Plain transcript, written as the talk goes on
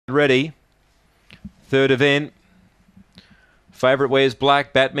ready. Third event. Favourite wears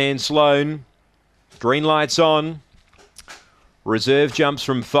black, Batman Sloan. Green lights on. Reserve jumps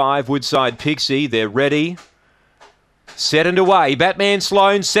from 5, Woodside Pixie. They're ready. Set and away. Batman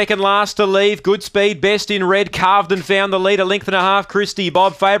Sloan, second last to leave. Good speed, best in red. Carved and found the lead, a length and a half. Christy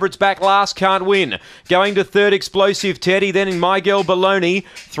Bob, favourites back last, can't win. Going to third, Explosive Teddy. Then in My Girl Baloney.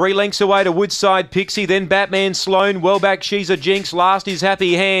 3 lengths away to Woodside Pixie. Then Batman Sloan. Well back, She's a Jinx. Last is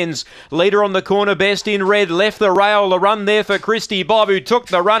Happy Hands. Leader on the corner, best in red. Left the rail. The run there for Christy Bob, who took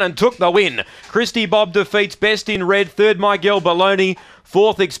the run and took the win. Christy Bob defeats best in red. Third, My Girl Baloney.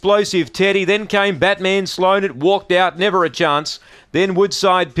 Fourth, Explosive Teddy. Then came Batman Sloan. It walked out, never a chance. Then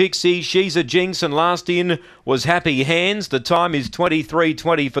Woodside Pixie, She's a Jinx, and last in was Happy Hands. The time is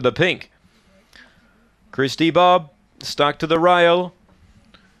 23:20 for the pink. Christy Bob stuck to the rail.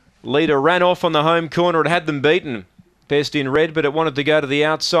 Leader ran off on the home corner. It had them beaten. Best in red, but it wanted to go to the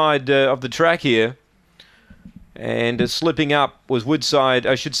outside of the track here. And slipping up was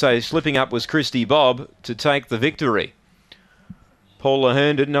slipping up was Christy Bob to take the victory. Paula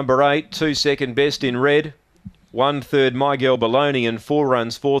Herndon, number 8, 2 second best in red. 1 third, My Girl Baloney, and 4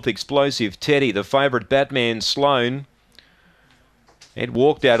 runs, 4th, Explosive Teddy. The favourite, Batman Sloan. It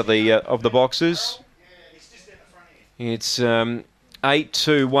walked out of the boxes. It's 8,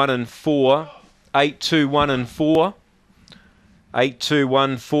 2, 1 and 4. 8, 2, 1 and 4. 8, 2,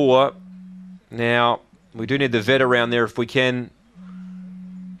 1, 4. Now, we do need the vet around there if we can.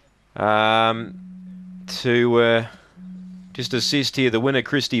 To just assist here, the winner,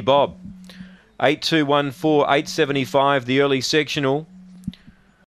 Christy Bob. 8214, 875, the early sectional.